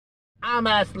I'm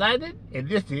Ask Landon, and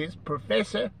this is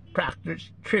Professor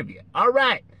Proctor's Trivia. All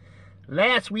right,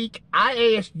 last week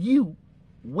I asked you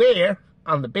where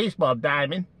on the baseball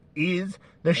diamond is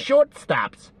the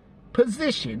shortstop's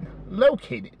position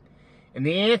located. And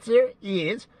the answer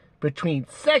is between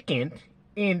second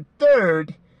and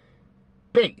third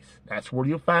base. That's where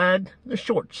you'll find the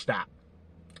shortstop,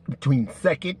 between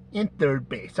second and third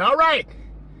base. All right.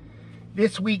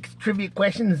 This week's trivia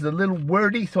question is a little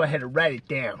wordy, so I had to write it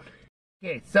down.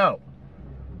 Okay, so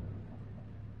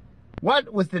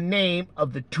what was the name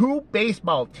of the two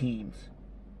baseball teams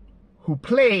who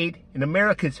played in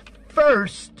America's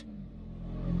first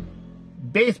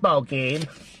baseball game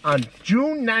on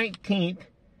June 19th,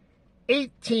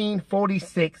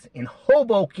 1846 in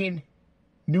Hoboken,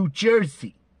 New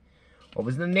Jersey? What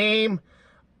was the name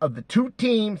of the two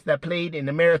teams that played in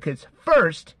America's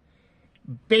first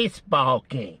baseball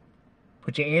game?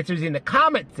 Put your answers in the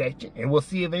comment section, and we'll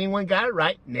see if anyone got it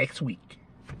right next week.